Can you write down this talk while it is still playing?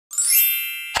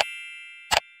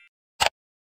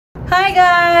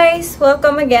Hi guys!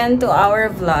 Welcome again to our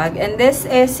vlog, and this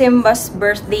is Simba's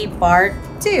birthday part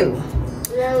 2.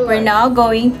 We're now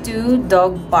going to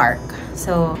dog park.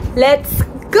 So, let's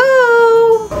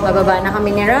go! Bababa na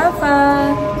kami ni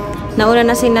Rafa. Nauna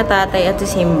na si Tatay at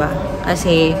si Simba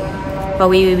kasi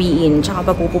pawiwiwiin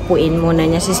tsaka papupupuin muna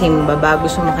niya si Simba bago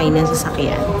sumakay ng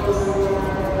sasakyan.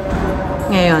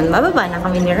 Ngayon, bababa na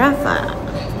kami ni Rafa.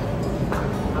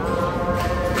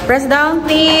 Press down,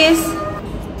 please!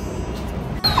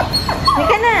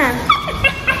 Halika na!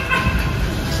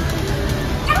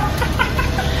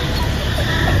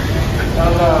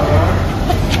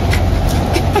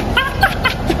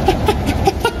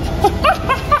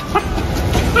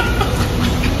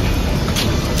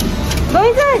 Go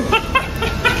inside!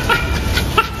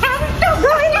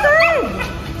 Go inside!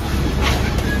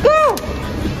 Go!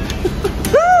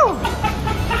 Go!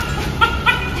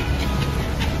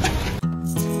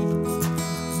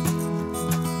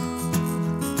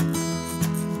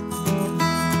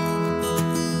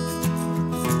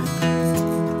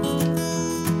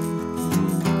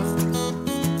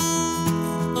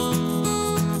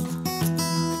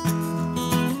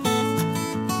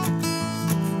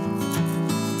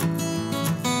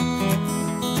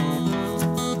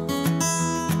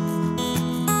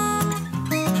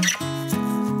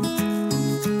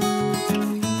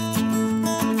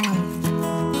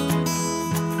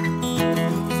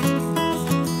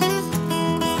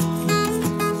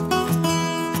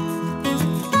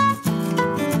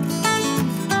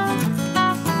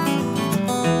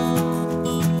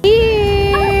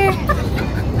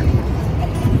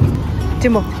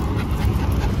 Timo.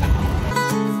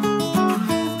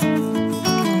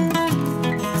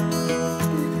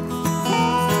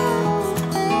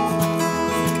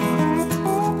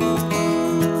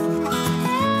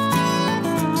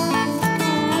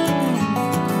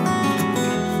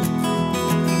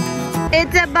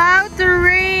 It's about to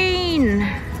rain.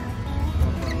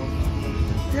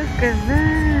 Look at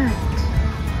that.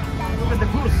 Look at the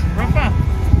goose, Rafa.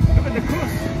 Look at the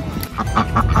goose.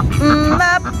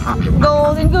 Map,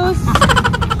 golden goose.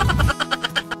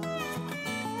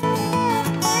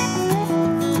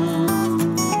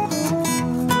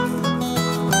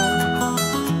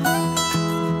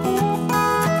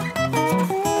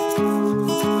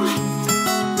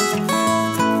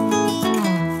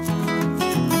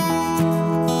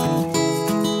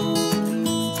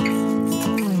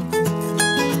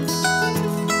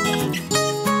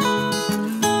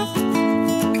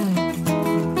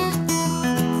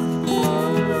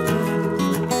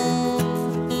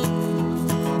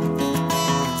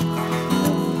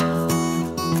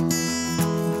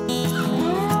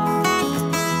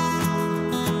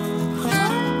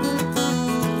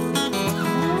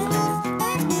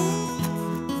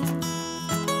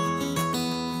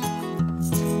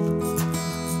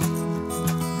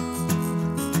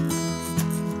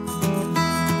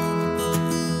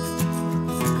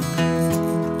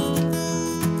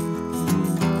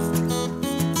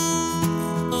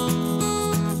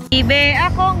 Bibe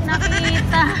akong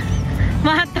nakita.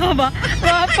 Mataba,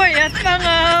 mapayat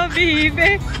mga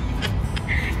bibe.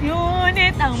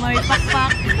 Ngunit ang may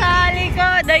pakpak sa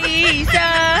likod ay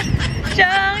isa.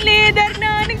 Siyang leader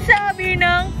na nagsabi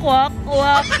ng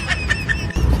kwak-kwak.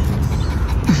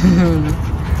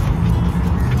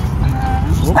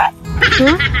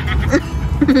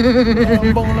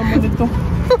 Ang bango naman ito.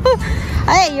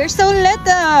 Hey, you're so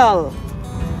little!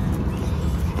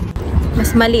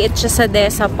 Mas maliit siya sa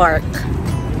Desa Park.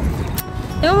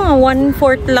 Yung mga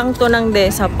 1/4 lang to ng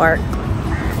Desa Park.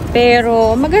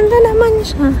 Pero maganda naman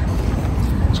siya.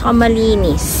 Tsaka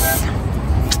malinis.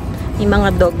 May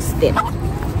mga dogs din.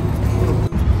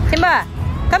 Simba,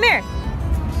 come here!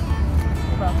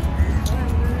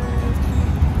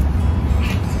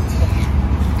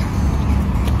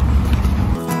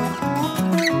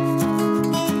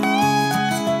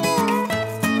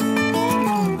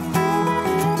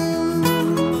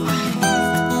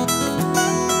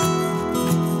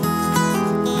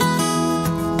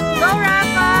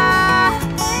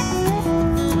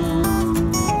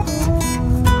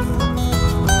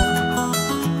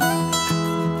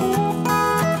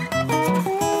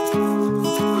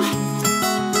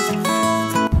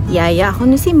 Yaya ako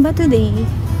ni Simba today.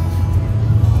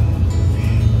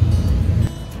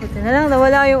 Ito na lang,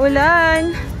 nawala yung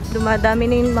ulan. Dumadami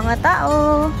na yung mga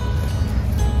tao.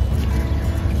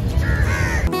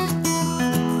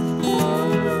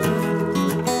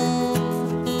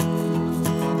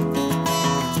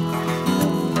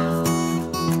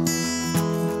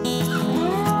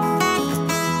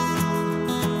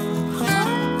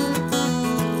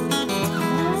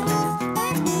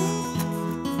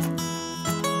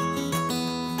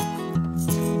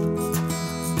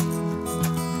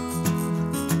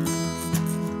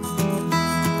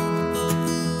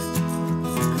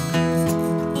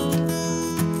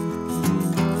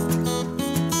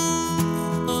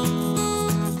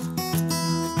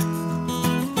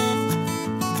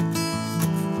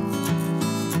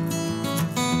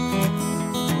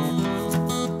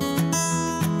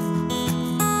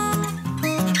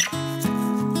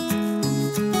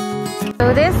 So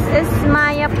this is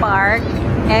Maya Park,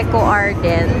 Eco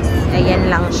Ardence. Ayan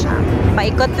lang siya.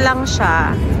 Paikot lang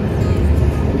siya.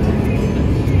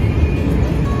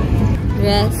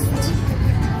 Rest.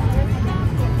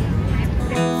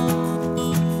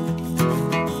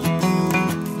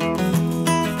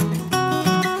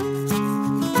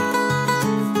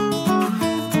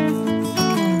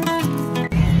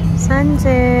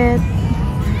 Sunset.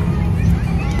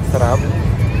 Sarap.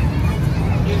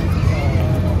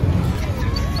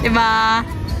 Diba?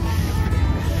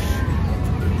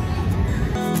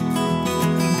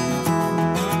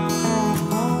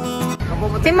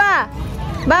 Simba!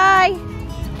 Bye!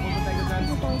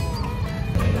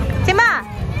 Simba!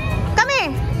 Come here!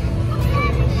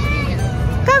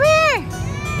 Come here!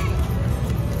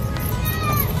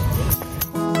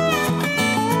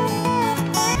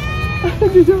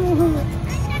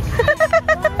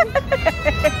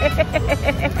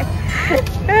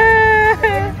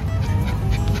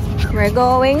 We're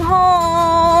going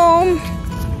home.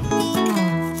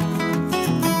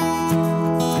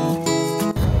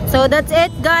 So that's it,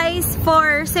 guys,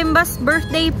 for Simba's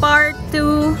birthday part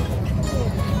 2.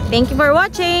 Thank you for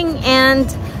watching, and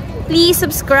please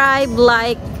subscribe,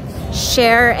 like,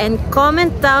 share, and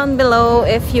comment down below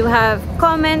if you have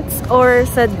comments or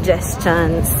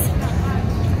suggestions.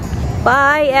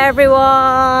 Bye,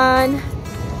 everyone.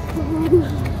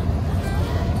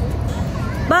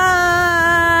 Bye.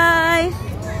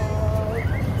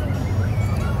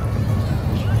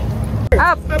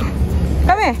 Up.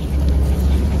 Come here.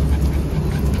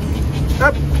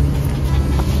 Up.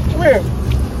 Come here.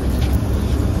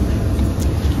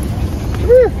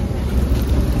 Come here.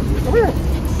 Come here.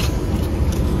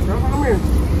 Come here.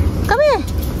 Come here.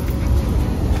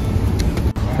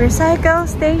 Recycle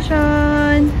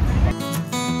station.